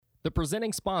The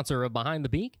presenting sponsor of Behind the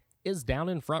Beak is Down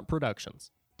in Front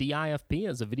Productions. DIFP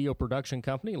is a video production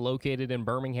company located in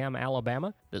Birmingham,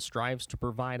 Alabama that strives to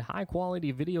provide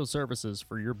high-quality video services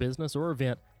for your business or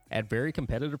event at very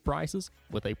competitive prices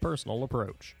with a personal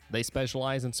approach. They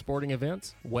specialize in sporting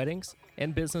events, weddings,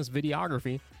 and business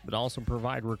videography, but also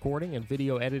provide recording and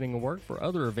video editing work for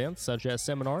other events such as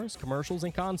seminars, commercials,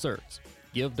 and concerts.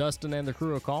 Give Dustin and the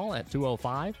crew a call at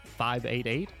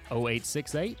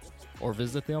 205-588-0868 or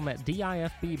visit them at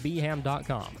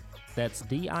difpbham.com. That's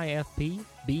difpbham.com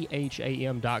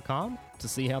to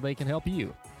see how they can help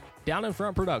you. Down in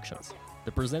Front Productions,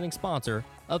 the presenting sponsor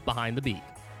of Behind the Beak.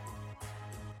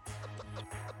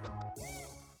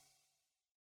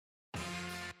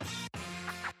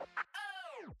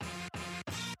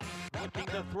 Looking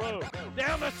to throw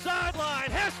down the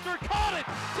sideline. Hester caught it.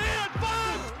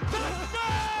 10-5.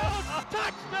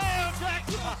 Touchdown,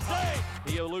 Jackson State.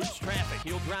 He eludes traffic.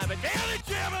 He'll drive it down and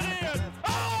jam it in.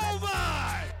 Oh,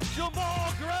 my.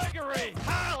 Jamal Gregory.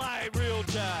 Highlight real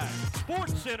time.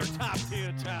 Sports Center top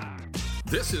 10 time.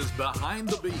 This is Behind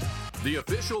the Beak, the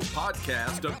official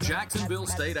podcast of Jacksonville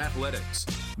State Athletics.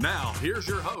 Now, here's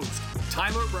your host,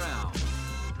 Tyler Brown.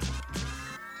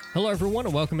 Hello, everyone,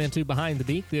 and welcome into Behind the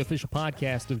Beak, the official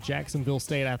podcast of Jacksonville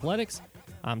State Athletics.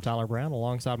 I'm Tyler Brown,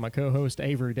 alongside my co-host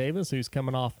Avery Davis, who's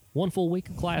coming off one full week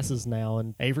of classes now.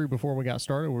 And Avery, before we got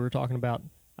started, we were talking about,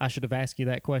 I should have asked you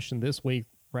that question this week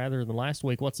rather than last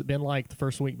week. What's it been like the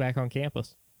first week back on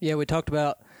campus? Yeah, we talked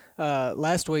about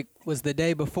last week was the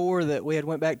day before that we had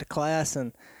went back to class,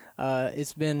 and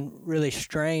it's been really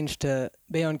strange to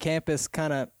be on campus,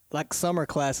 kind of like summer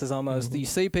classes almost. Mm-hmm. You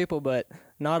see people, but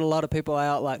not a lot of people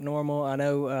out like normal. I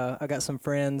know I got some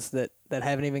friends that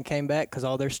haven't even came back because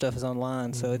all their stuff is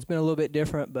online. Mm-hmm. So it's been a little bit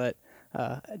different, but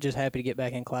just happy to get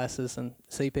back in classes and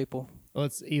see people. Well,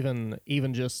 it's even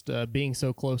just being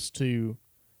so close to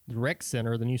the rec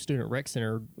center, the new student rec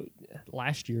center.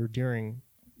 Last year during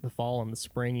the fall and the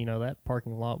spring, you know, that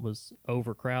parking lot was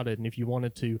overcrowded, and if you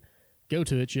wanted to go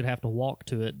to it, you'd have to walk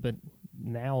to it. But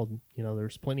now, you know,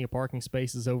 there's plenty of parking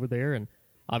spaces over there, and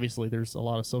obviously there's a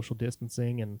lot of social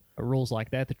distancing and rules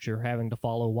like that you're having to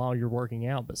follow while you're working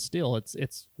out. But still,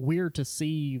 it's weird to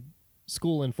see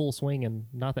school in full swing and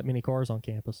not that many cars on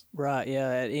campus. Right, yeah.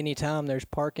 At any time there's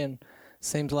parking.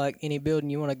 Seems like any building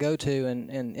you want to go to,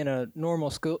 and in a normal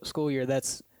school year,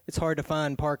 it's hard to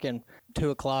find parking 2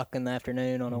 o'clock in the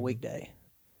afternoon on a weekday.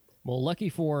 Well, lucky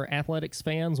for athletics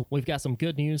fans, we've got some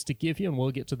good news to give you, and we'll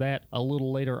get to that a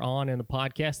little later on in the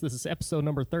podcast. This is episode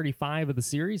number 35 of the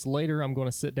series. Later, I'm going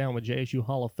to sit down with JSU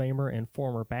Hall of Famer and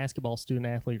former basketball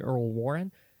student-athlete Earl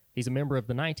Warren. He's a member of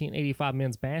the 1985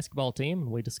 men's basketball team,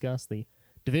 and we discuss the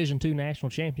Division II National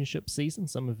Championship season,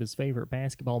 some of his favorite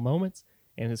basketball moments,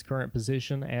 and his current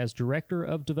position as Director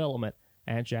of Development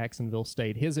at Jacksonville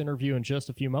State. His interview in just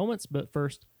a few moments, but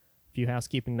first, a few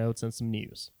housekeeping notes and some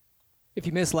news. If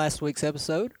you missed last week's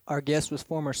episode, our guest was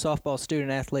former softball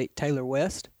student-athlete Taylor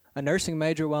West. A nursing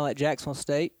major while at Jacksonville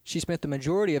State, she spent the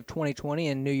majority of 2020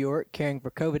 in New York caring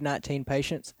for COVID-19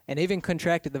 patients and even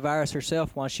contracted the virus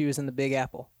herself while she was in the Big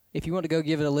Apple. If you want to go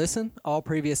give it a listen, all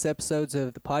previous episodes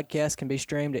of the podcast can be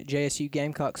streamed at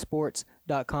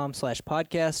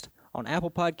jsugamecocksports.com/podcast, on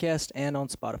Apple Podcast, and on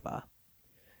Spotify.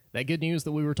 That good news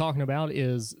that we were talking about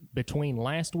is between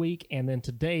last week and then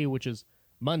today, which is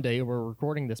Monday, we're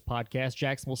recording this podcast.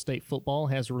 Jacksonville State football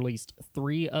has released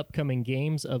 3 upcoming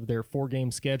games of their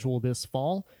 4-game schedule this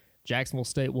fall. Jacksonville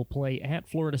State will play at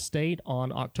Florida State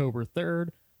on October 3rd,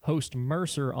 host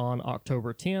Mercer on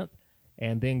October 10th,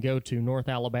 and then go to North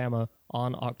Alabama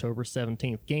on October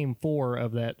 17th. Game 4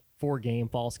 of that 4-game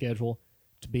fall schedule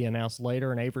to be announced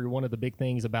later. And Avery, one of the big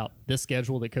things about this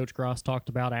schedule that Coach Cross talked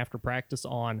about after practice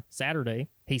on Saturday,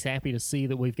 he's happy to see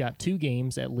that we've got 2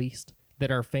 games at least that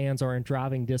our fans are in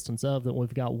driving distance of, that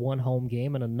we've got 1 home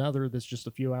game and another that's just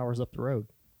a few hours up the road.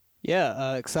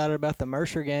 Yeah, excited about the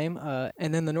Mercer game.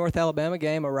 And then the North Alabama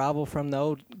game, a rival from the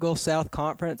old Gulf South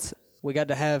Conference. We got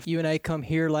to have UNA come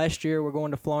here last year. We're going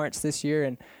to Florence this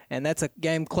year, and that's a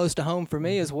game close to home for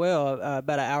me as well,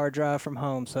 about an hour drive from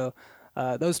home. So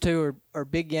those 2 are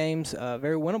big games,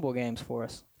 very winnable games for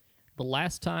us. The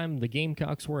last time the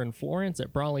Gamecocks were in Florence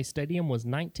at Brawley Stadium was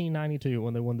 1992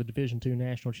 when they won the Division II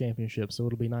National Championship, so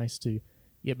it'll be nice to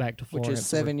get back to Florence. Which is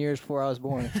 7 years before I was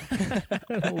born.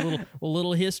 a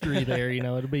little history there, you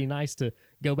know. It'll be nice to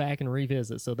go back and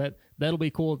revisit. So that'll be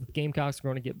cool. The Gamecocks are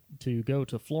going to get to go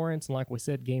to Florence, and like we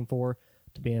said, Game 4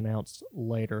 to be announced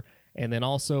later. And then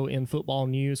also in football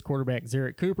news, quarterback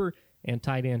Zarek Cooper and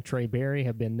tight end Trey Berry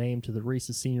have been named to the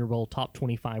Reese's Senior Bowl Top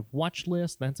 25 watch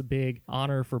list. That's a big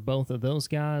honor for both of those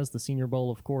guys. The Senior Bowl,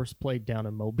 of course, played down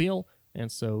in Mobile,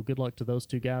 And so good luck to those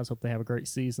two guys. Hope they have a great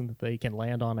season, that they can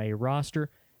land on a roster.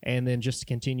 And then just to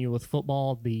continue with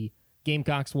football, the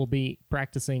Gamecocks will be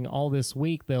practicing all this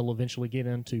week. They'll eventually get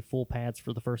into full pads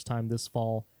for the first time this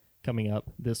fall coming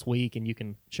up this week, and you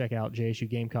can check out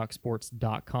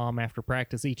JSUGamecocksports.com after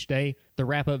practice each day, the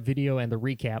wrap-up video and the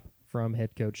recap from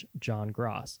head coach John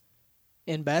Gross.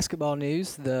 In basketball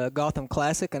news, the Gotham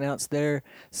Classic announced their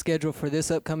schedule for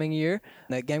this upcoming year.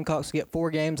 The Gamecocks get 4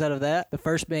 games out of that, the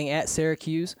first being at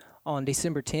Syracuse on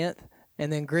December 10th,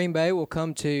 and then Green Bay will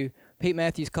come to Pete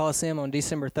Matthews Coliseum on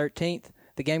December 13th.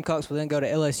 The Gamecocks will then go to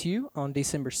LSU on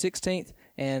December 16th,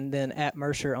 and then at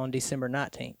Mercer on December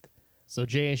 19th. So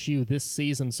JSU this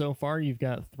season so far, you've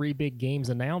got 3 big games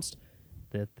announced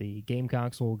that the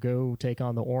Gamecocks will go take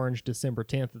on the Orange December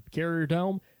 10th at the Carrier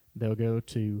Dome. They'll go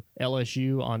to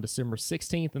LSU on December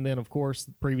 16th, and then, of course,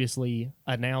 previously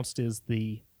announced is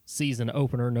the season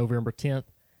opener November 10th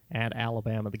at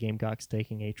Alabama. The Gamecocks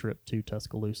taking a trip to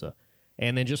Tuscaloosa.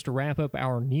 And then just to wrap up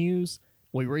our news,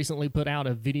 we recently put out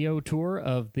a video tour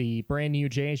of the brand new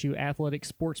JSU Athletic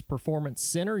Sports Performance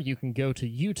Center. You can go to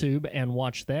YouTube and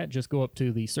watch that. Just go up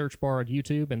to the search bar at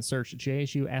YouTube and search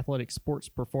JSU Athletic Sports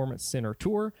Performance Center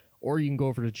Tour, or you can go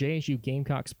over to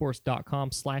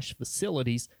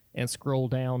JSUGamecocksports.com/facilities and scroll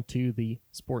down to the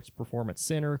Sports Performance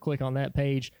Center. Click on that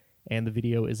page, and the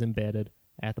video is embedded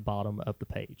at the bottom of the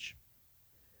page.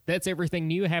 That's everything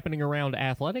new happening around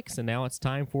athletics, and now it's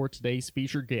time for today's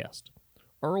featured guest.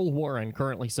 Earl Warren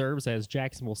currently serves as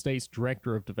Jacksonville State's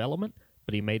Director of Development,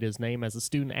 but he made his name as a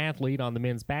student-athlete on the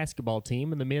men's basketball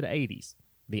team in the mid-'80s.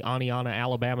 The Aniana,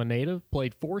 Alabama native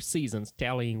played 4 seasons,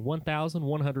 tallying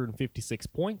 1,156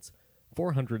 points,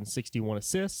 461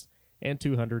 assists, and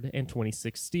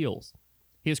 226 steals.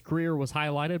 His career was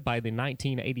highlighted by the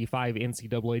 1985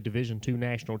 NCAA Division II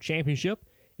National Championship,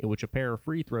 in which a pair of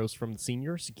free throws from the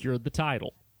senior secured the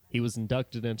title. He was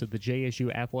inducted into the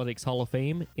JSU Athletics Hall of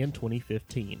Fame in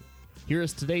 2015. Here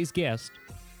is today's guest,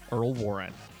 Earl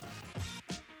Warren.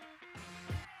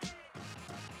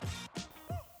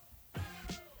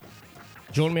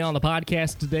 Joining me on the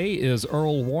podcast today is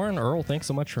Earl Warren. Earl, thanks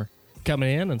so much for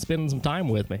coming in and spending some time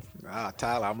with me.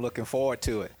 Tyler, I'm looking forward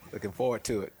to it.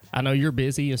 I know you're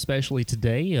busy, especially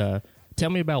today. Tell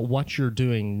me about what you're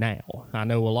doing now. I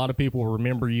know a lot of people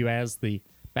remember you as the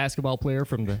basketball player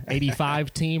from the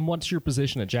 85 team. What's your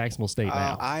position at Jacksonville State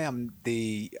now? I am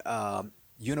the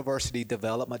University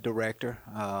Development Director.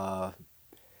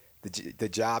 The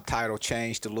job title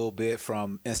changed a little bit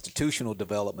from Institutional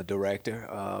Development Director.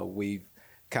 We've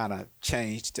kind of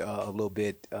changed a little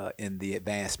bit in the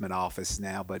advancement office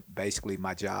now, but basically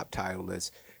my job title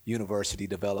is University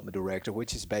Development Director,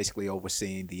 which is basically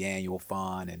overseeing the annual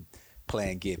fund and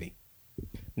plan giving.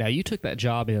 Now, you took that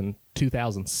job in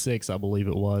 2006, I believe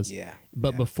it was. Yeah.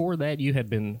 But before that, you had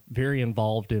been very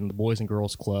involved in the Boys and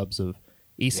Girls Clubs of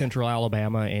East Central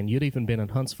Alabama, and you'd even been in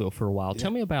Huntsville for a while.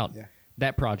 Tell me about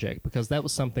that project, because that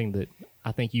was something that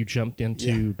I think you jumped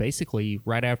into basically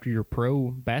right after your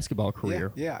pro basketball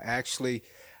career. Yeah. Actually,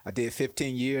 I did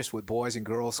 15 years with Boys and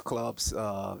Girls Clubs.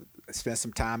 Spent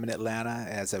some time in Atlanta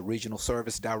as a regional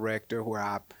service director, where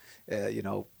I,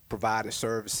 provided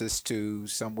services to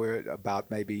somewhere about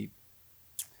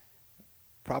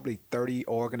probably 30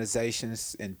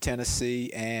 organizations in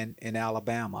Tennessee and in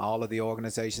Alabama. All of the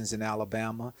organizations in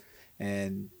Alabama,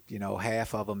 and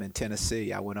half of them in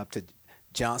Tennessee. I went up to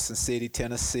Johnson City,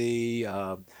 Tennessee,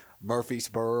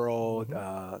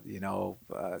 Murfreesboro,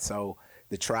 so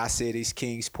the Tri-Cities,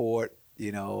 Kingsport,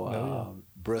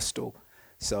 Bristol.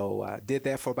 So I did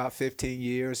that for about 15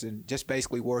 years, and just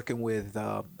basically working with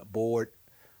board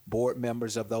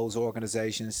members of those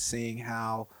organizations, seeing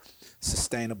how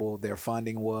sustainable their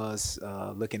funding was,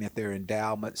 looking at their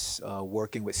endowments,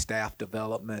 working with staff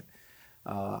development.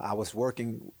 I was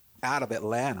working out of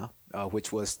Atlanta,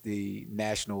 which was the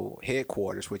national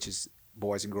headquarters, which is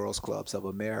Boys and Girls Clubs of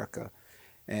America,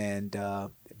 and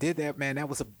did that. Man, it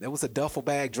was a duffel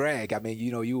bag drag. I mean,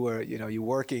 you're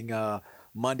working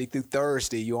Monday through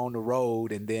Thursday, you're on the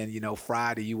road, and then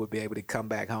Friday you would be able to come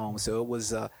back home. So it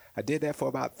was I did that for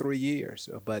about 3 years.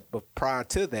 But prior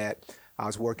to that, I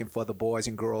was working for the Boys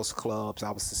and Girls Clubs.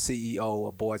 I was the CEO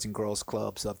of Boys and Girls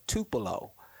Clubs of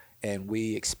Tupelo, and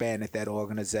we expanded that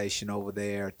organization over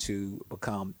there to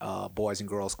become Boys and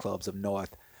Girls Clubs of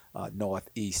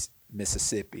Northeast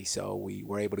Mississippi. So we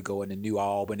were able to go into New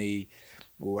Albany,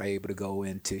 we were able to go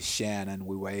into Shannon,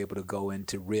 we were able to go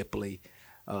into Ripley.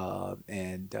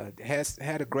 And has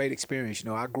had a great experience.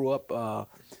 I grew up,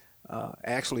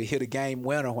 actually hit a game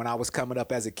winner when I was coming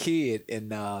up as a kid in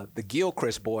the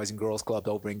Gilchrist Boys and Girls Club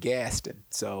over in Gaston.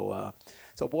 So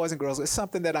So Boys and Girls, it's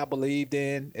something that I believed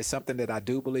in. It's something that I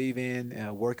do believe in,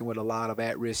 working with a lot of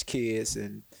at-risk kids.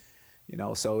 And,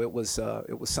 so it was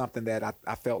something that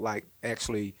I felt like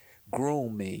actually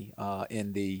groomed me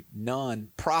in the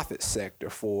non-profit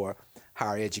sector for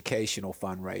higher educational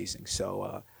fundraising.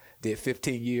 So did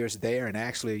 15 years there and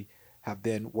actually have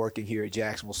been working here at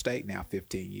Jacksonville State now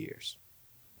 15 years.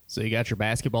 So you got your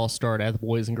basketball start at the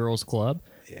Boys and Girls Club,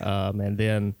 and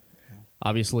then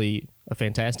obviously a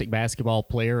fantastic basketball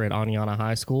player at Oneonta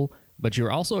High School, but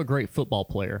you're also a great football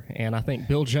player. And I think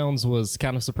Bill Jones was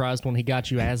kind of surprised when he got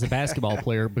you as a basketball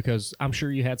player because I'm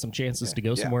sure you had some chances to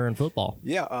go somewhere in football.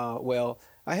 Yeah, well,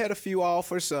 I had a few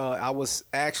offers. I was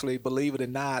actually, believe it or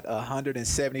not, a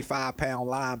 175-pound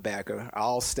linebacker,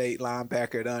 all-state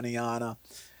linebacker at Oneonta.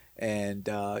 And,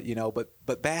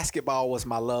 but basketball was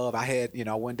my love. I had,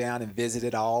 I went down and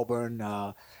visited Auburn,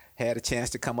 had a chance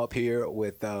to come up here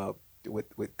with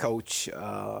Coach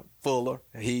Fuller.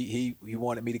 He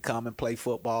wanted me to come and play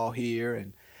football here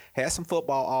and had some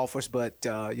football offers. But,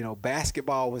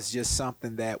 basketball was just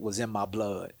something that was in my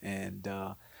blood. And,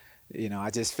 I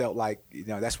just felt like,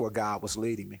 that's where God was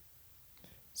leading me.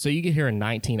 So you get here in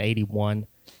 1981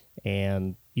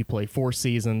 and you play 4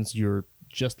 seasons. You're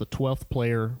just the 12th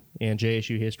player in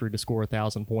JSU history to score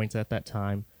 1,000 points at that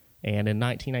time. And in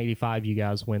 1985, you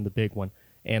guys win the big one.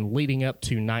 And leading up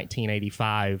to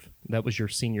 1985, that was your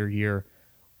senior year.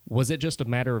 Was it just a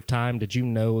matter of time? Did you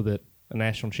know that a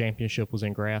national championship was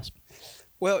in grasp?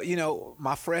 Well,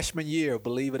 my freshman year,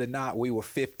 believe it or not, we were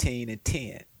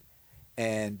 15-10.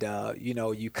 And,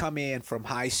 you come in from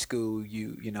high school,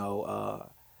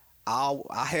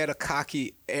 I had a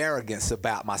cocky arrogance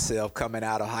about myself coming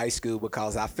out of high school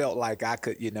because I felt like I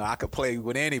could play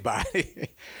with anybody.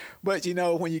 But,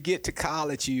 when you get to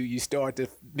college, you start to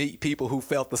meet people who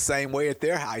felt the same way at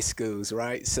their high schools,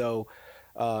 right? So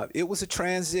it was a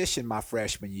transition my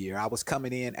freshman year. I was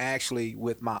coming in actually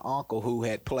with my uncle who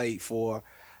had played for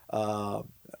a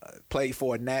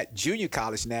junior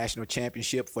college national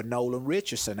championship for Nolan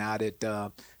Richardson out at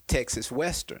Texas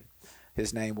Western.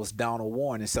 His name was Donald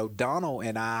Warren. And so Donald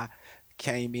and I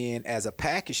came in as a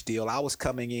package deal. I was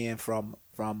coming in from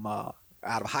out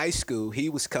of high school. He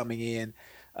was coming in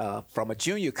from a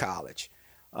junior college.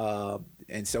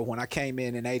 And so when I came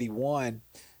in 81,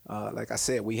 like I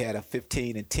said, we had a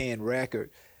 15-10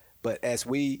 record. But as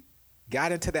we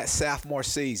got into that sophomore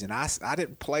season, I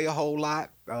didn't play a whole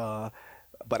lot.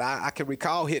 But I can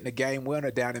recall hitting a game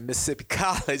winner down in Mississippi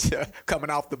College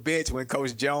coming off the bench when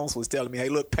Coach Jones was telling me, hey,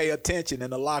 look, pay attention in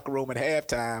the locker room at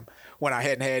halftime when I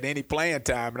hadn't had any playing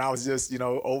time. And I was just,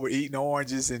 over eating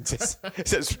oranges and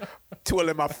just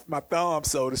twiddling my thumb,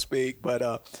 so to speak.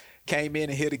 But came in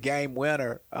and hit a game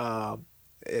winner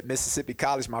at Mississippi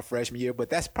College my freshman year. But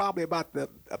that's probably about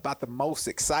the most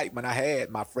excitement I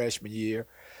had my freshman year.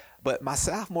 But my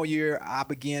sophomore year, I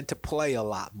began to play a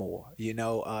lot more, and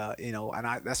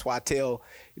that's why I tell,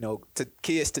 to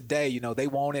kids today, they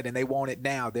want it and they want it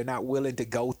now. They're not willing to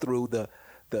go through the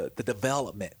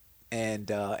development. And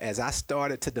as I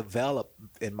started to develop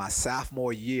in my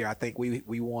sophomore year, I think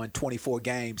we won 24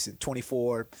 games and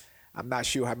 24. I'm not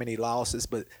sure how many losses,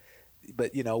 but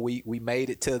we made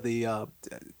it to the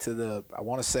I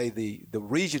want to say the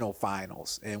regional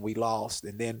finals, and we lost.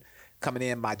 And then coming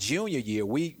in my junior year,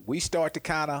 we start to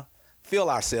kind of feel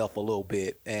ourselves a little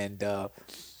bit, and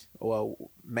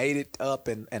made it up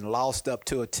and lost up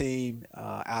to a team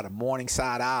out of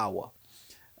Morningside, Iowa.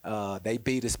 They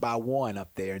beat us by 1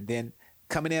 up there. And then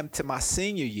coming into my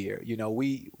senior year,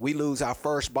 we lose our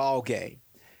first ball game,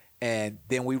 and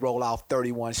then we roll off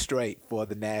 31 straight for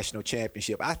the national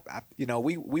championship.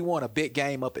 We won a big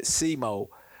game up at SEMO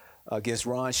against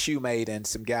Ron Shoemate and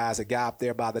some guys, a guy up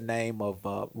there by the name of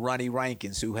Ronnie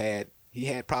Rankins, who had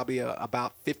probably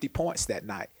about 50 points that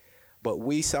night. But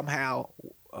we somehow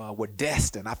were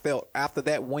destined. I felt after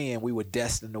that win, we were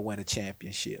destined to win a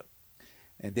championship.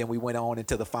 And then we went on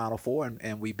into the Final Four,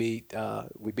 and we beat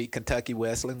Kentucky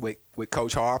Wesleyan with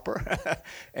Coach Harper,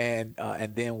 and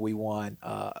then we won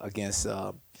against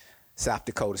South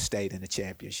Dakota State in the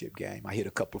championship game. I hit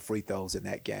a couple of free throws in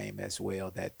that game as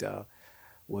well. That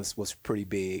was pretty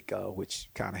big, which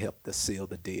kind of helped to seal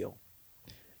the deal.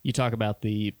 You talk about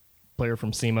the player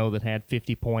from SEMO that had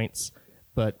 50 points,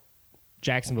 but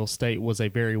Jacksonville State was a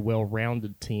very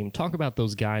well-rounded team. Talk about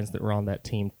those guys that were on that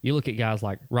team. You look at guys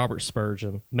like Robert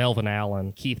Spurgeon, Melvin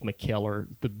Allen, Keith McKellar,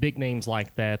 the big names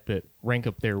like that rank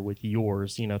up there with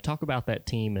yours. Talk about that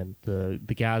team and the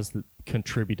guys that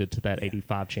contributed to that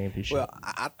 85 championship. Well,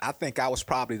 I think I was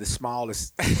probably the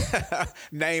smallest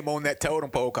name on that totem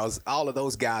pole because all of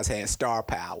those guys had star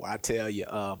power, I tell you.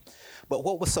 But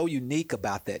what was so unique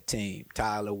about that team,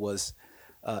 Tyler, was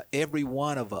every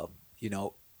one of them,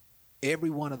 every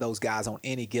one of those guys on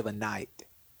any given night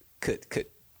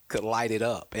could light it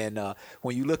up. And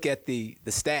when you look at the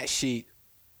stat sheet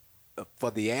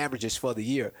for the averages for the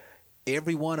year,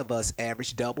 every one of us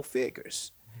averaged double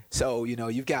figures. So,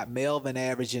 you've got Melvin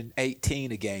averaging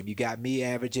 18 a game. You got me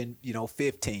averaging,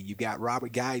 15. You got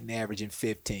Robert Guyton averaging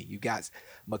 15. You got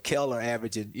McKellar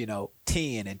averaging,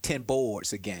 10 and 10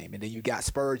 boards a game. And then you got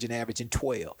Spurgeon averaging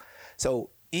 12. So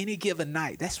any given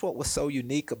night, that's what was so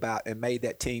unique about and made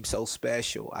that team so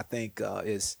special, I think,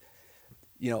 is,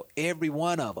 every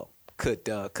one of them could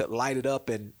light it up.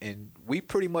 And we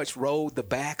pretty much rode the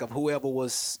back of whoever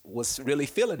was really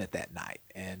feeling it that night.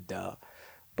 And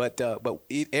But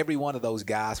every one of those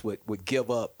guys would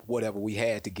give up whatever we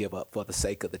had to give up for the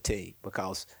sake of the team,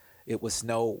 because it was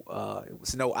no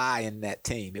I in that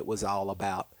team. It was all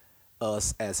about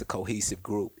us as a cohesive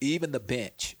group. Even the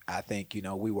bench, I think,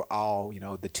 we were all,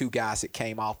 the two guys that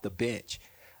came off the bench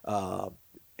on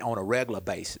a regular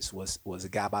basis was a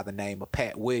guy by the name of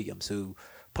Pat Williams, who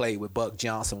played with Buck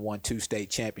Johnson, won 2 state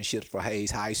championships for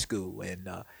Hayes High School, and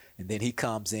then he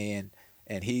comes in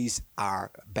and he's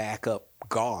our backup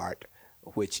guard,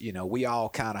 which, we all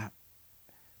kind of,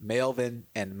 Melvin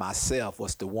and myself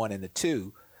was the 1 and the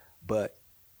 2, but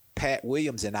Pat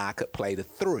Williams and I could play the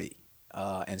 3.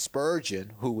 And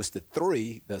Spurgeon, who was the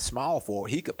 3, the small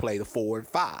forward, he could play the 4 and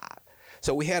 5.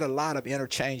 So we had a lot of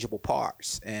interchangeable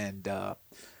parts, and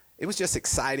it was just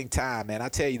exciting time, man. I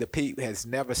tell you, the Pete has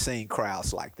never seen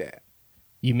crowds like that.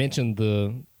 You mentioned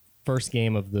the first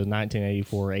game of the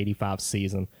 1984-85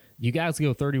 season. You guys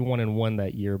go 31-1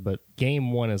 that year, but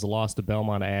game 1 is a loss to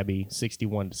Belmont Abbey,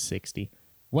 61-60.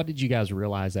 What did you guys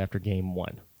realize after game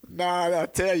 1? I'll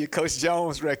tell you, Coach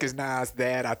Jones recognized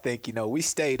that. I think, we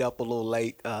stayed up a little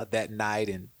late that night,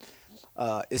 and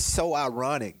it's so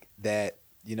ironic that,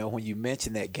 when you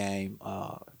mention that game,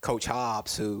 Coach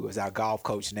Hobbs, who is our golf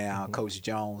coach now, Coach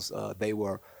Jones, they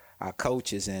were our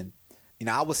coaches, and,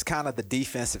 I was kind of the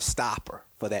defensive stopper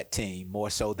for that team,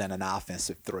 more so than an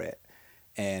offensive threat.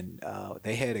 And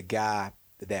they had a guy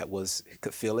that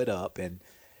could fill it up, and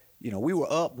we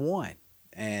were up 1,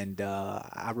 and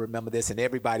I remember this, and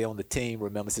everybody on the team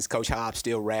remembers this. Coach Hobbs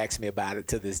still rags me about it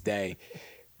to this day.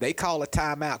 They call a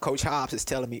timeout. Coach Hobbs is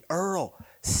telling me, "Earl,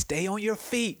 stay on your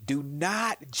feet. Do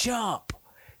not jump.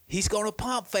 He's going to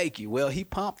pump fake you." Well, he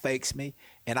pump fakes me,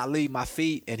 and I leave my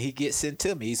feet, and he gets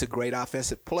into me. He's a great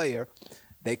offensive player.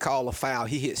 They call a foul.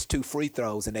 He hits 2 free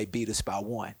throws, and they beat us by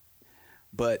 1.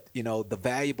 But, the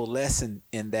valuable lesson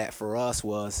in that for us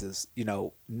is,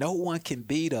 no one can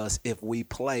beat us if we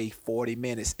play 40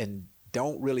 minutes and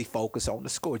don't really focus on the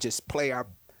score. Just play our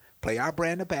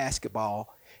brand of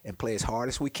basketball and play as hard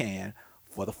as we can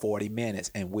for the 40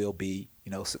 minutes, and we'll be,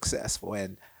 successful.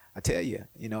 And I tell you,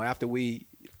 after we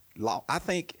lost, I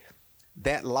think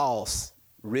that loss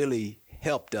really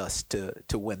helped us to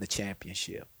win the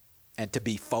championship and to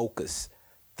be focused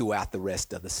throughout the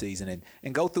rest of the season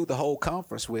and go through the whole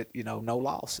conference with, no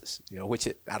losses, which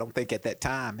I don't think at that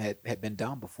time had been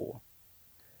done before.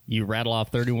 You rattle off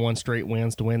 31 straight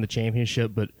wins to win the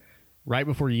championship, but right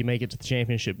before you make it to the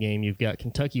championship game, you've got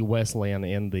Kentucky Wesleyan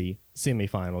in the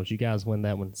semifinals. You guys win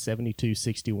that one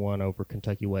 72-61 over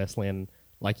Kentucky Wesleyan.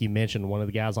 Like you mentioned, one of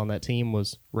the guys on that team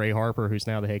was Ray Harper, who's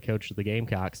now the head coach of the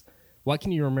Gamecocks. What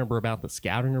can you remember about the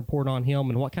scouting report on him,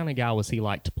 and what kind of guy was he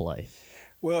like to play?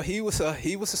 Well, he was a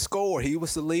scorer. He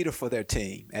was the leader for their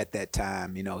team at that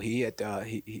time. He had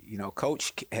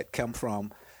Coach had come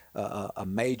from a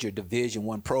major Division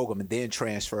I program and then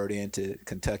transferred into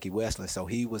Kentucky Wesleyan. So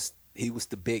he was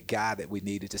the big guy that we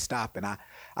needed to stop. And I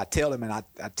tell him, and I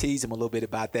tease him a little bit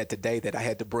about that today, that I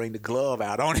had to bring the glove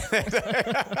out on him.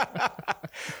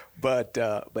 But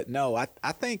no,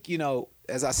 I think,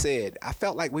 as I said, I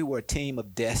felt like we were a team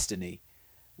of destiny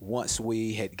once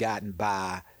we had gotten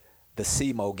by the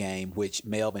SEMO game, which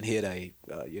Melvin hit an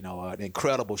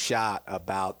incredible shot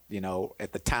about,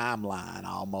 at the timeline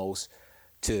almost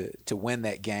to win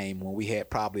that game, when we had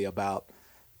probably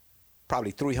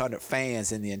 300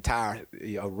 fans in the entire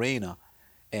arena,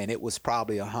 and it was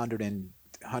probably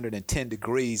 110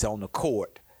 degrees on the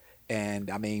court. And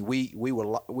I mean, we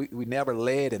never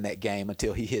led in that game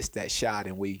until he hits that shot,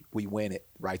 and we win it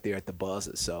right there at the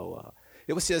buzzer. So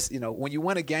it was just, when you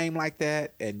win a game like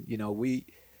that, and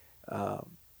I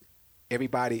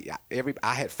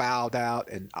had fouled out,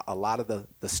 and a lot of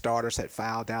the starters had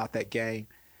fouled out that game.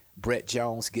 Brett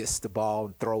Jones gets the ball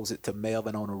and throws it to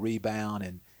Melvin on a rebound,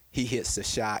 and he hits the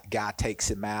shot. Guy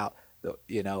takes him out.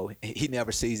 He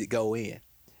never sees it go in.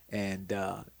 And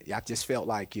I just felt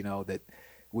like, that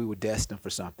we were destined for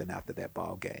something after that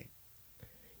ball game.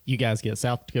 You guys get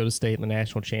South Dakota State in the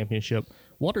national championship.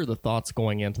 What are the thoughts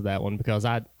going into that one? Because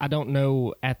I don't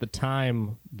know at the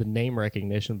time the name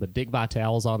recognition, but Dick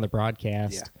Vitale's on the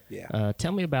broadcast. Yeah.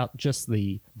 Tell me about just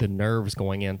the nerves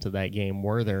going into that game.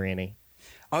 Were there any?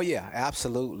 Oh yeah,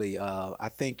 absolutely. I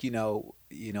think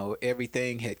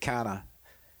everything had kind of,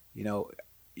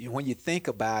 when you think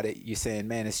about it, you're saying,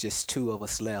 man, it's just two of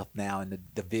us left now in the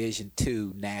Division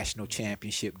II national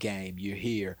championship game. You're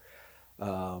here.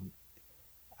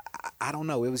 I don't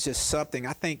know. It was just something.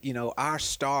 I think, our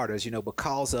starters,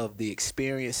 because of the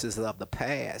experiences of the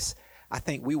past, I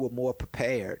think we were more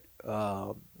prepared,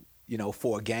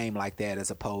 for a game like that as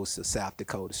opposed to South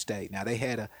Dakota State. Now, they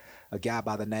had a guy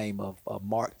by the name of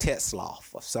Mark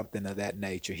Tetzloff or something of that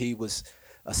nature. He was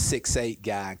a 6'8"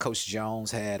 guy, and Coach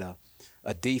Jones had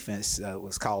a defense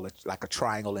was called like a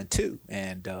triangle and two.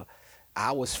 And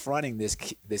I was fronting this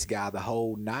guy the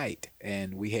whole night,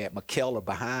 and we had McKellar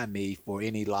behind me for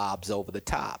any lobs over the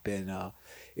top, and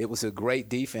it was a great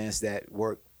defense that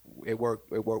worked. It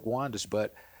worked wonders.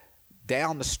 But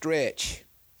down the stretch,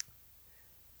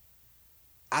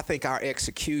 I think our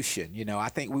execution, I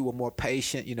think we were more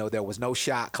patient. There was no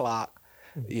shot clock.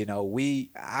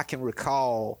 I can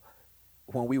recall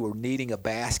when we were needing a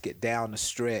basket down the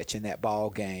stretch in that ball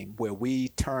game where we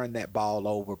turned that ball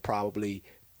over probably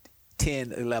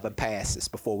 10, 11 passes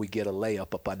before we get a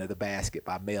layup up under the basket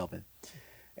by Melvin.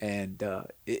 And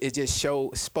it just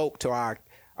spoke to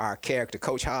our character.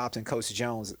 Coach Hobbs and Coach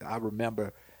Jones, I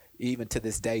remember even to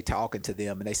this day talking to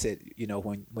them, and they said,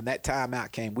 when that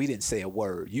timeout came, we didn't say a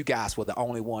word. You guys were the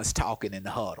only ones talking in the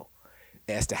huddle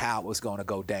as to how it was going to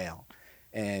go down.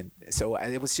 And so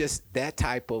it was just that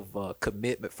type of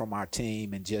commitment from our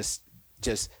team, and just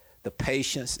the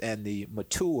patience and the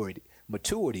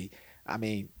maturity. I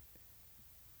mean,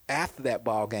 after that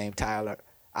ball game, Tyler,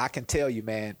 I can tell you,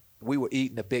 man, we were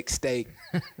eating a big steak,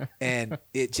 and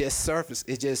it just surfaced.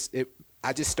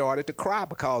 I just started to cry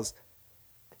because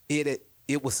it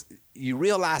was. You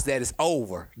realize that it's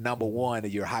over. Number one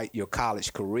of your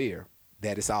college career,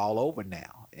 that it's all over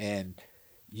now, and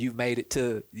you've made it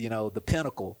to the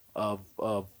pinnacle of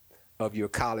your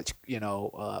college.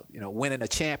 Winning a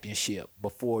championship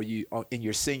before you in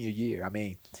your senior year. I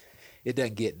mean, it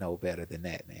doesn't get no better than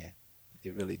that, man.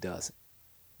 It really doesn't.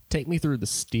 Take me through the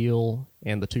steal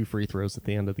and the 2 free throws at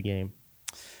the end of the game.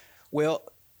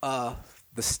 Well,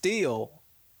 the steal,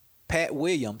 Pat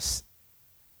Williams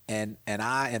and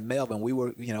I and Melvin, we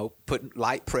were, putting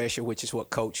light pressure, which is what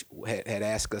Coach had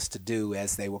asked us to do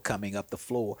as they were coming up the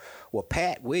floor. Well,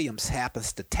 Pat Williams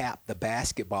happens to tap the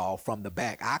basketball from the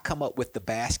back. I come up with the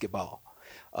basketball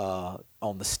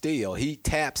on the steal. He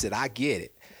taps it. I get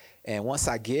it. And once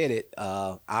I get it,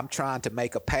 I'm trying to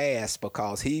make a pass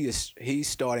because he's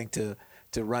starting to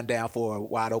run down for a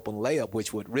wide open layup,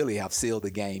 which would really have sealed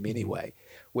the game anyway.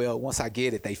 Well, once I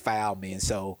get it, they foul me. And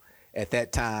so at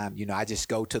that time, I just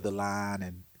go to the line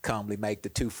and calmly make the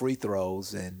 2 free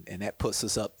throws, and that puts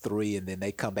us up 3, and then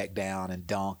they come back down and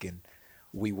dunk, and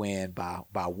we win by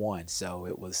 1. So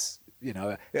it was,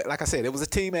 like I said, it was a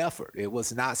team effort. It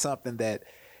was not something that,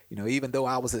 even though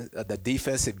I was the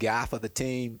defensive guy for the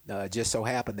team, just so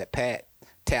happened that Pat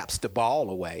taps the ball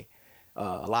away.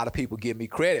 A lot of people give me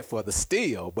credit for the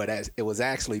steal, but it was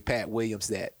actually Pat Williams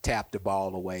that tapped the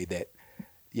ball away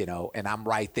and I'm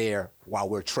right there while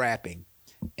we're trapping,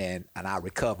 and I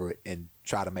recover it and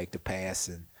try to make the pass,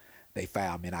 and they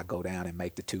foul me, and I go down and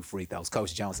make the 2 free throws.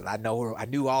 Coach Jones said, I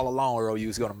knew all along, Earl, you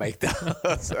was going to make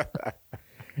those.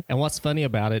 And what's funny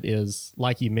about it is,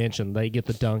 like you mentioned, they get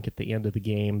the dunk at the end of the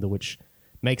game, which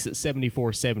makes it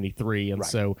 74-73. And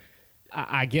so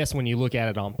I guess when you look at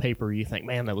it on paper, you think,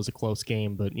 man, that was a close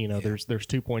game. But, there's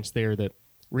 2 points there that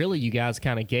really you guys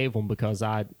kind of gave them, because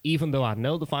even though I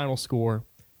know the final score,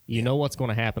 know what's going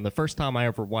to happen. The first time I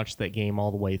ever watched that game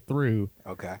all the way through,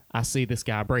 I see this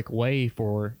guy break away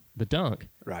for the dunk.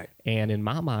 Right. And in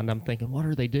my mind, I'm thinking, what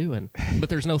are they doing? But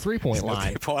there's no 3-point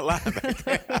line. No 3-point line.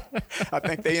 I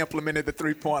think they implemented the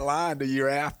 3-point line the year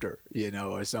after,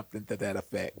 or something to that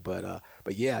effect. But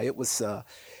yeah, it was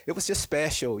just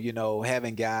special,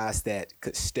 having guys that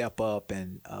could step up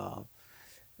and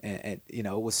it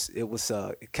was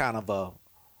kind of a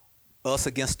us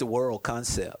against the world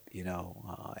concept,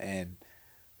 and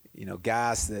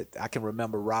guys that I can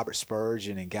remember, Robert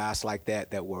Spurgeon and guys like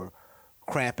that were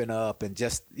cramping up, and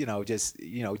just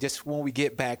when we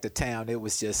get back to town, it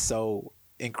was just so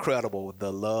incredible,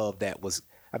 the love that was.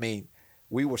 I mean,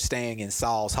 we were staying in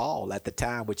Sauls Hall at the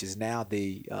time, which is now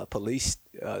the police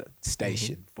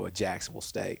station for Jacksonville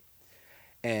State,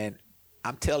 and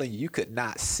I'm telling you, you could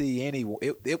not see any.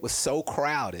 It was so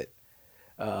crowded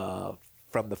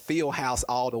from the field house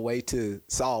all the way to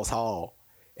Sauls Hall,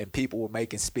 and people were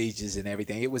making speeches and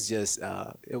everything. It was just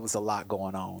it was a lot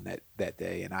going on that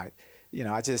day, and I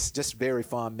just very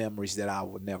fond memories that I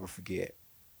would never forget.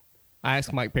 I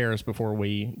asked Mike Paris before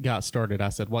we got started. I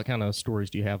said, "What kind of stories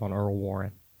do you have on Earl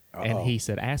Warren?" And he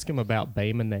said, "Ask him about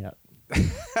Bay Minette."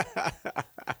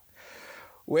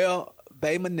 Well,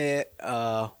 Bay Minette,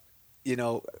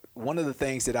 one of the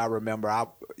things that I remember,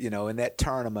 in that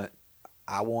tournament,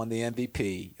 I won the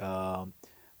MVP,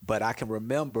 but I can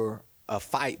remember a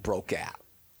fight broke out,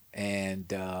 and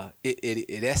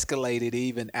it escalated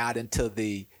even out into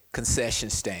the concession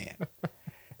stand.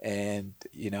 And,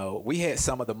 we had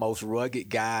some of the most rugged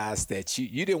guys that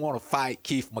you didn't want to fight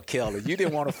Keith McKellar. You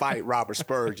didn't want to fight Robert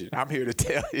Spurgeon. I'm here to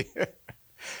tell you,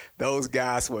 those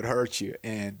guys would hurt you.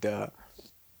 And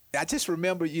I just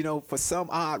remember, for some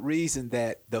odd reason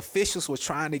that the officials were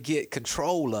trying to get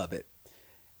control of it.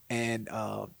 And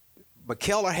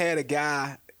McKellar had a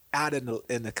guy out in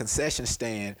the concession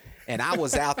stand, and I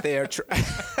was out there,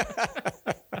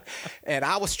 and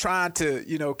I was trying to,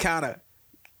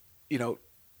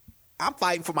 I'm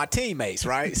fighting for my teammates,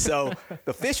 right? So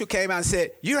the official came out and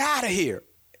said, "You're out of here."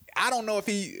 I don't know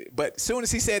but as soon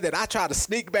as he said that, I tried to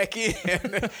sneak back in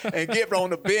and get on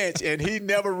the bench, and he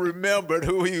never remembered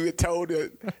who he had told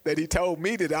that he told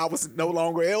me that I was no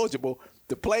longer eligible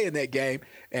to play in that game,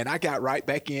 and I got right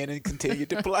back in and continued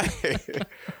to play.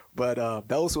 But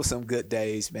those were some good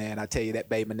days, man. I tell you, that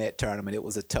Bay Minette tournament, it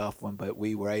was a tough one, but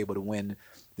we were able to win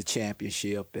the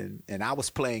championship, and I was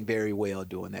playing very well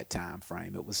during that time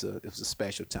frame. It was a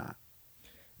special time.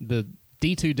 The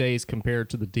D2 days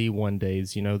compared to the D1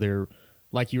 days, they're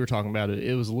like you were talking about.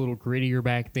 It was a little grittier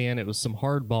back then. It was some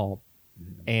hard ball.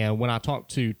 And when I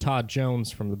talked to Todd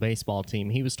Jones from the baseball team,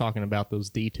 he was talking about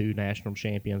those D2 national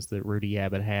champions that Rudy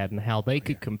Abbott had and how they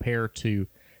could compare to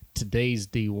today's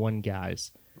D1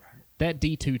 guys. That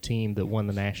D2 team that won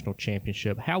the national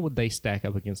championship, how would they stack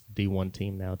up against the D1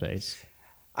 team nowadays?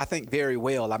 I think very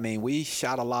well. I mean, we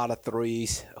shot a lot of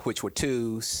threes, which were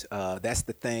twos. That's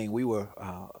the thing. We were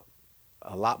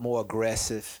a lot more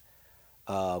aggressive.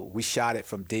 We shot it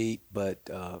from deep, but,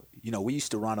 we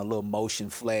used to run a little motion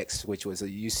flex, which was a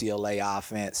UCLA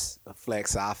offense, a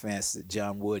flex offense that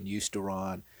John Wooden used to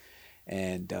run.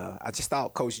 And I just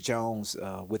thought Coach Jones,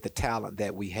 with the talent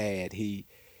that we had, he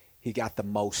got the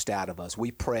most out of us.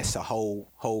 We pressed a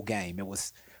whole game.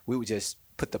 We would just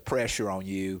put the pressure on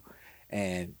you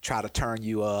and try to turn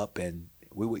you up, and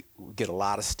we would get a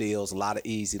lot of steals, a lot of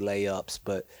easy layups.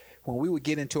 But when we would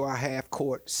get into our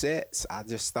half-court sets, I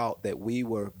just thought that we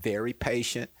were very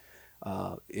patient.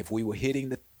 If we were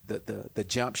hitting the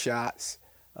jump shots,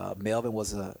 Melvin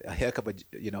was a heck of a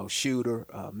shooter,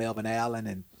 Melvin Allen,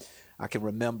 and I can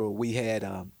remember we had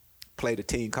played a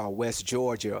team called West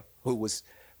Georgia who was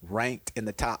ranked in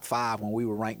the top 5 when we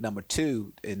were ranked number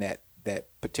 2 in that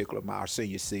particular our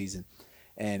senior season,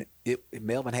 and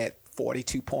Melvin had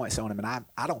 42 points on him, and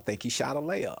I don't think he shot a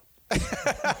layup.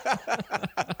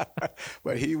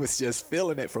 But he was just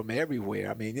feeling it from everywhere.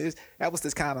 I mean, that was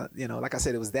this kind of, like I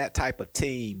said, it was that type of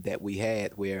team that we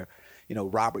had where,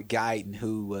 Robert Guyton,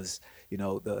 who was,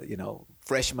 the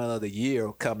freshman of the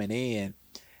year coming in,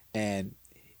 and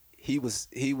he was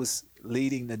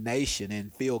leading the nation in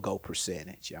field goal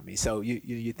percentage. I mean, so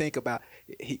you think about,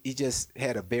 he just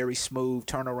had a very smooth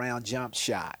turnaround jump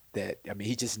shot that,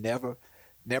 he just never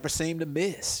seemed to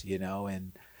miss,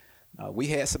 and we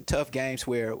had some tough games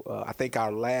where I think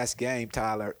our last game,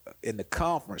 Tyler, in the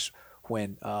conference,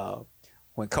 when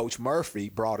Coach Murphy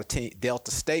brought a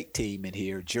Delta State team in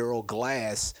here, Gerald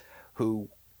Glass, who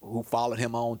followed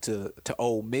him on to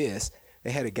Ole Miss,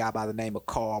 they had a guy by the name of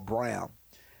Carl Brown.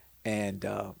 And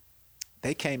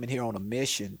they came in here on a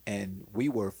mission, and we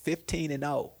were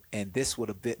 15-0, and this would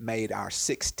have made our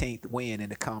 16th win in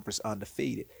the conference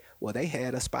undefeated. Well, they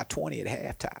had us by 20 at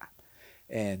halftime.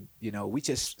 And, we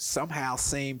just somehow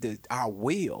seemed to, our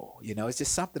will, it's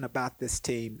just something about this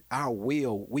team, our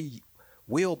will, we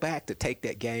will back to take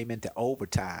that game into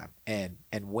overtime and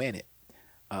win it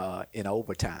in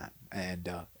overtime and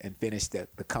finish the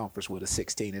conference with a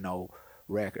 16-0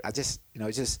 record. I just,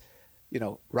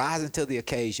 rising to the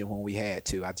occasion when we had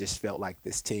to. I just felt like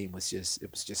this team was just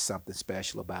something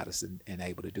special about us and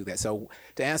able to do that. So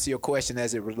to answer your question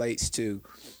as it relates to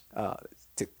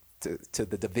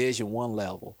the Division I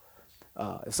level,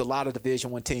 there's a lot of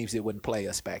Division I teams that wouldn't play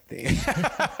us back then.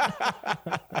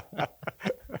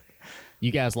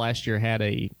 You guys last year had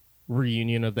a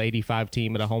reunion of the 85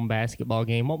 team at a home basketball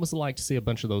game. What was it like to see a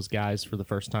bunch of those guys for the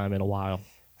first time in a while?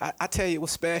 I tell you, it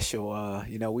was special.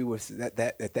 We were at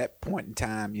that point in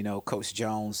time. Coach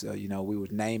Jones. We were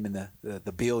naming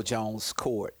the Bill Jones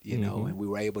Court. And we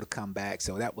were able to come back.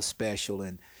 So that was special.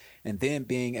 And then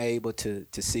being able to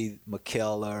see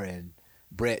McKellar and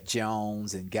Brett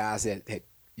Jones and guys that had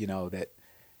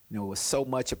was so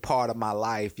much a part of my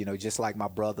life. Just like my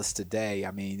brothers today.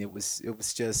 I mean, it was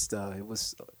just it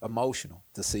was emotional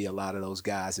to see a lot of those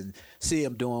guys and see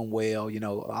them doing well.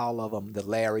 All of them, the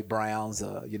Larry Browns,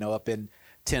 up in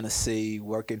Tennessee,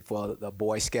 working for the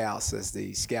Boy Scouts as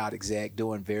the scout exec,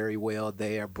 doing very well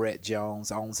there. Brett Jones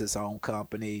owns his own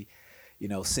company.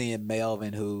 Seeing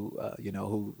Melvin,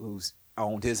 who's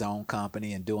owned his own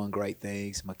company and doing great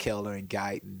things. McKellar and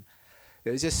Guyton. It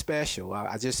was just special.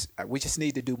 We just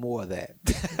need to do more of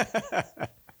that.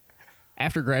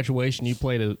 After graduation, you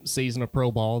played a season of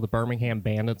pro ball, the Birmingham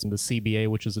Bandits and the CBA,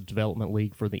 which is a development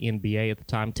league for the NBA at the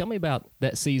time. Tell me about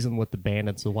that season with the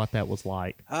Bandits and what that was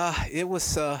like. It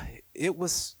was, for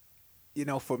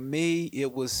me,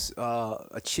 it was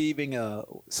achieving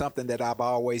something that I've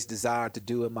always desired to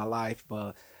do in my life.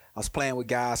 I was playing with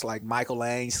guys like Michael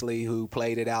Ainsley, who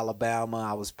played at Alabama.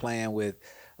 I was playing with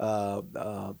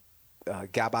a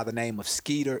guy by the name of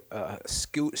Scooter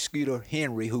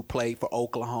Henry, who played for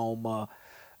Oklahoma.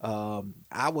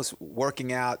 I was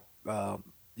working out,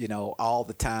 all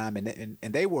the time,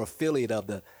 and they were affiliate of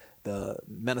the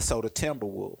Minnesota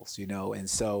Timberwolves, and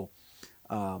so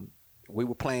we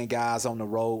were playing guys on the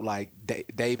road like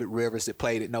David Rivers that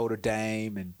played at Notre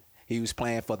Dame, and he was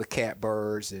playing for the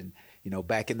Catbirds, and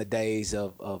back in the days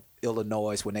of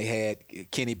Illinois when they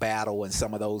had Kenny Battle and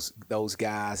some of those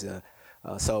guys.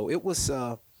 So it was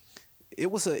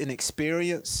an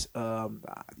experience. I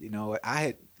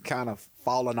had kind of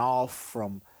fallen off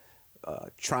from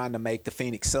trying to make the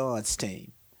Phoenix Suns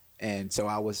team, and so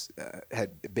I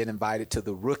had been invited to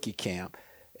the rookie camp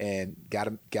and got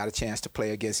a chance to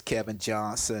play against Kevin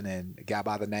Johnson and a guy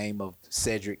by the name of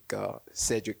Cedric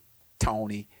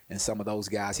Toney and some of those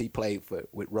guys. He played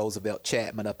with Roosevelt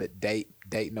Chapman up at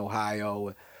Dayton,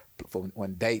 Ohio.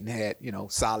 When Dayton had,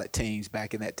 solid teams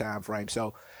back in that time frame.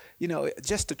 So,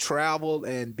 just to travel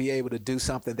and be able to do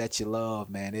something that you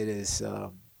love, man, it is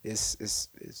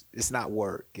it's not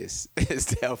work. It's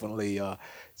definitely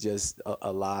just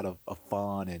a lot of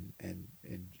fun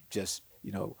and just,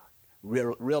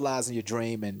 realizing your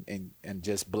dream and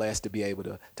just blessed to be able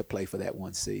to play for that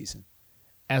one season.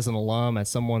 As an alum, as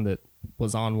someone that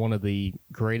was on one of the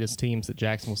greatest teams that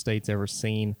Jacksonville State's ever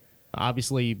seen,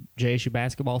 obviously, JSU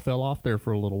basketball fell off there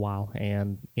for a little while,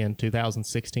 and in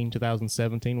 2016,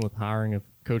 2017, with hiring of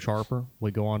Coach Harper,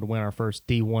 we go on to win our first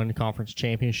D1 conference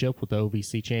championship with the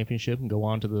OVC championship and go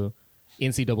on to the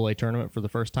NCAA tournament for the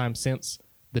first time since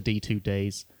the D2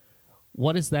 days.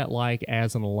 What is that like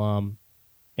as an alum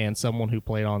and someone who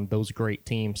played on those great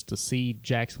teams to see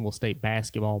Jacksonville State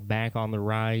basketball back on the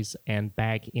rise and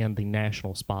back in the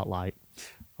national spotlight?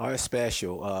 Oh, it's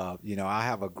special. I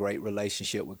have a great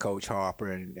relationship with Coach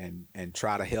Harper and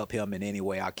try to help him in any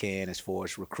way I can as far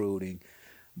as recruiting.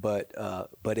 But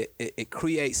it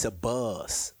creates a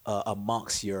buzz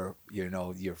amongst your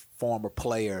former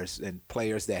players and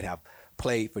players that have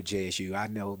played for JSU. I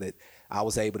know that I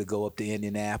was able to go up to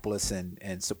Indianapolis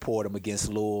and support them against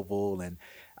Louisville, and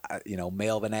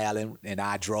Melvin Allen and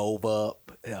I drove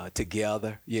up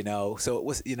together. So it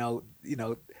was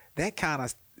that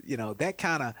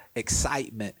kind of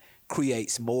excitement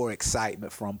creates more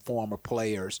excitement from former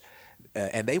players,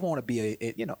 and they want to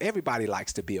be everybody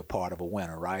likes to be a part of a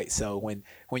winner, right? So when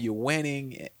you're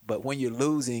winning, but when you're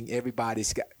losing,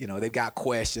 everybody's got they've got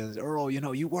questions. Earl,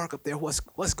 you work up there.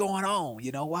 What's going on?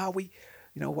 Why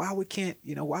we can't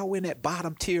why we're in that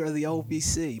bottom tier of the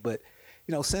OVC? But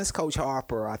since Coach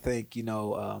Harper, I think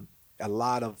a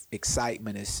lot of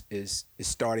excitement is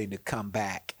starting to come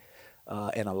back.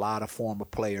 And a lot of former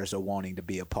players are wanting to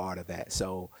be a part of that.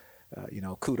 So,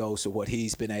 kudos to what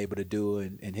he's been able to do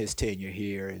in his tenure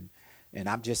here. And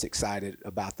I'm just excited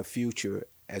about the future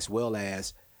as well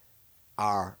as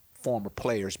our former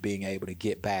players being able to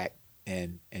get back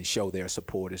and show their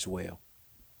support as well.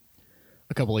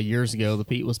 A couple of years ago, the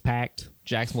Pete was packed,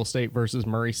 Jacksonville State versus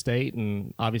Murray State,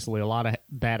 and obviously a lot of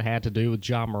that had to do with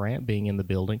John Morant being in the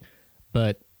building.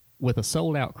 But with a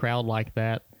sold-out crowd like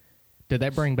that, did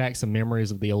that bring back some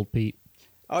memories of the old Pete?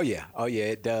 Oh yeah,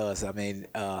 it does. I mean,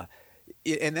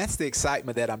 and that's the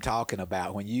excitement that I'm talking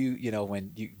about. When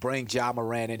when you bring John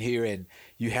Morant in here and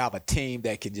you have a team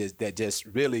that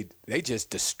just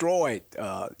destroyed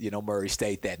Murray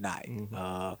State that night.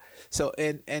 Mm-hmm. So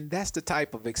that's the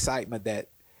type of excitement that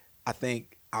I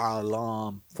think our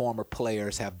alum former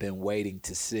players have been waiting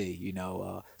to see.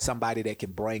 Somebody that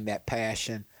can bring that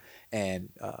passion and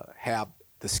have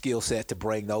the skill set to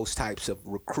bring those types of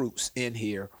recruits in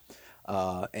here,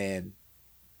 and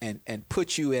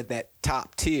put you in that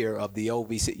top tier of the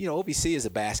OVC. OVC is a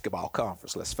basketball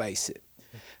conference, let's face it.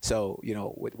 So,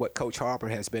 with what Coach Harper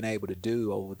has been able to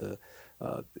do over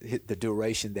the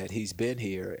duration that he's been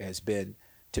here has been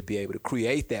to be able to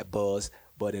create that buzz,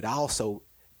 but it also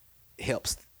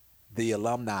helps the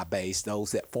alumni base,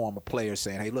 those that former players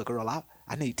saying, hey, look, Earl,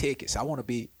 I need tickets. I want to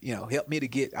be, help me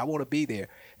I want to be there.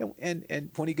 And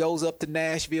when he goes up to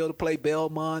Nashville to play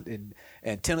Belmont and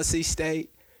Tennessee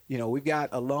State, we've got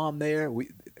alum there.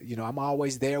 I'm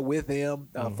always there with them,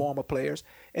 former players.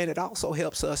 And it also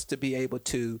helps us to be able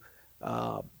to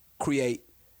create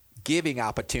giving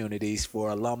opportunities for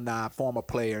alumni, former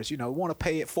players. We want to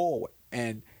pay it forward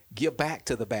and give back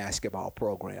to the basketball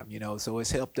program. So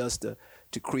it's helped us to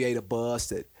create a buzz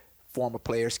that former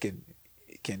players can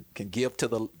give to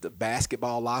the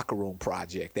basketball locker room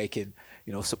project. They can,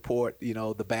 support,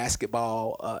 the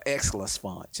basketball excellence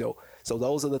fund. So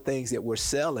those are the things that we're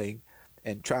selling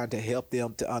and trying to help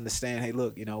them to understand, hey,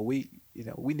 look, we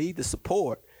need the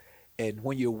support. And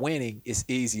when you're winning, it's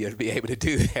easier to be able to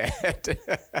do that.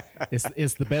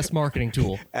 It's the best marketing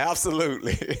tool.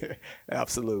 Absolutely.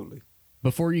 Absolutely.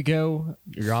 Before you go,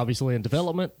 you're obviously in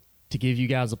development. To give you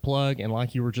guys a plug, and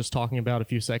like you were just talking about a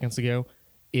few seconds ago,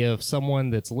 if someone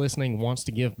that's listening wants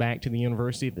to give back to the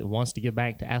university, that wants to give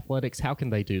back to athletics, how can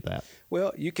they do that?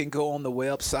 Well, you can go on the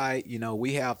website.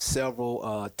 We have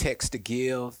several texts to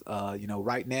give.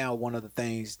 Right now, one of the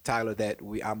things, Tyler, that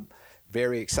I'm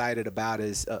very excited about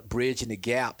is Bridging the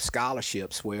Gap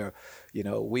scholarships, where,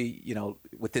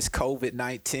 with this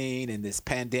COVID-19 and this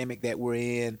pandemic that we're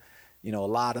in, a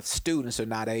lot of students are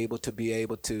not able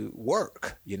to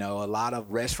work. A lot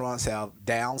of restaurants have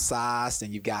downsized,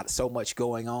 and you've got so much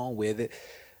going on with it.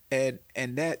 And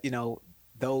that,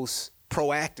 those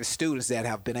proactive students that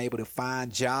have been able to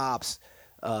find jobs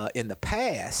in the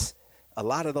past, a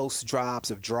lot of those jobs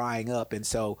are drying up. And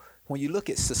so when you look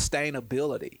at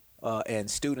sustainability and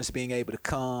students being able to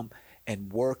come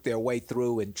and work their way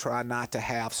through and try not to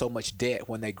have so much debt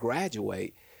when they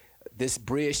graduate, this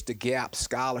Bridge the Gap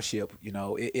scholarship,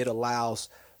 it allows,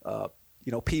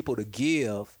 people to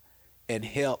give and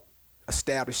help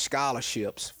establish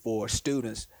scholarships for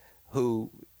students who,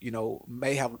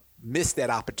 may have missed that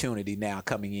opportunity now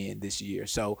coming in this year.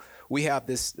 So we have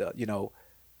this,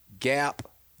 Gap,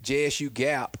 JSU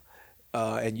Gap,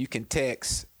 and you can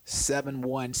text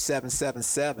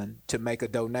 71777 to make a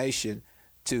donation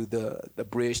to the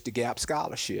Bridge the Gap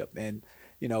scholarship. And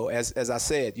as I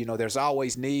said, there's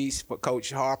always needs for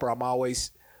Coach Harper. I'm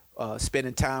always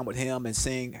spending time with him and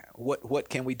seeing what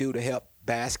can we do to help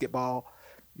basketball.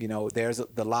 There's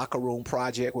the locker room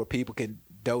project where people can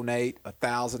donate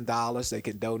 $1,000. They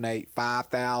can donate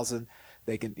 $5,000.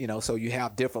 They can, so you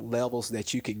have different levels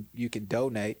that you can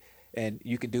donate, and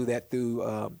you can do that through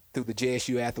the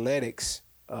JSU Athletics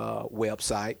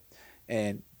website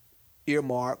and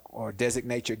earmark or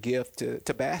designate your gift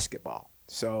to basketball.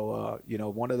 So,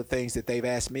 one of the things that they've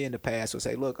asked me in the past was,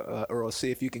 say, look, Earl,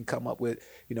 see if you can come up with,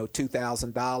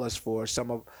 $2,000 for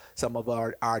some of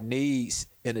our needs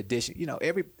in addition.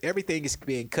 Everything is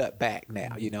being cut back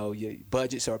now. Your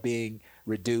budgets are being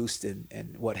reduced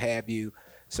and what have you.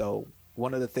 So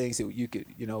one of the things that you could,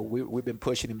 we've been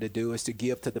pushing them to do is to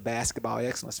give to the Basketball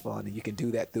Excellence Fund, and you can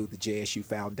do that through the JSU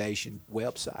Foundation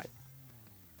website.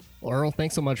 Well, Earl,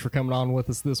 thanks so much for coming on with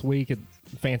us this week. It's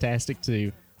fantastic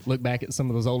to look back at some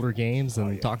of those older games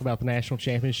and talk about the national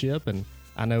championship. And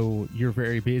I know you're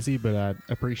very busy, but I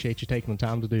appreciate you taking the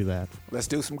time to do that. Let's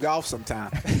do some golf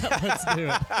sometime. Let's do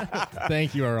it.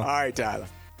 Thank you, Earl. All right, Tyler.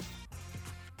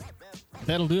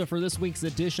 That'll do it for this week's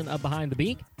edition of Behind the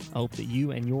Beak. I hope that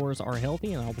you and yours are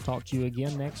healthy, and I will talk to you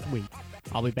again next week.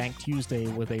 I'll be back Tuesday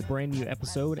with a brand new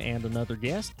episode and another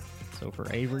guest. So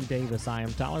for Avery Davis, I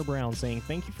am Tyler Brown saying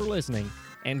thank you for listening,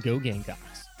 and go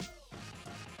Gamecocks.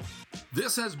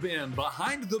 This has been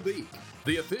Behind the Beak,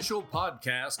 the official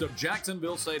podcast of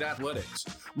Jacksonville State Athletics.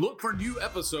 Look for new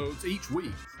episodes each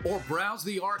week, or browse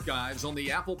the archives on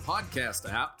the Apple Podcast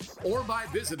app, or by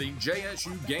visiting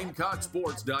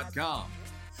JSUGamecocksports.com.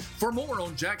 For more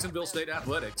on Jacksonville State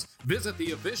Athletics, visit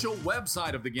the official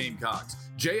website of the Gamecocks,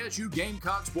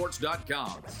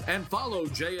 JSUGamecocksports.com, and follow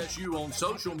JSU on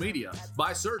social media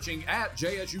by searching at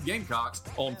JSU Gamecocks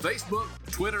on Facebook,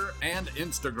 Twitter, and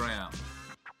Instagram.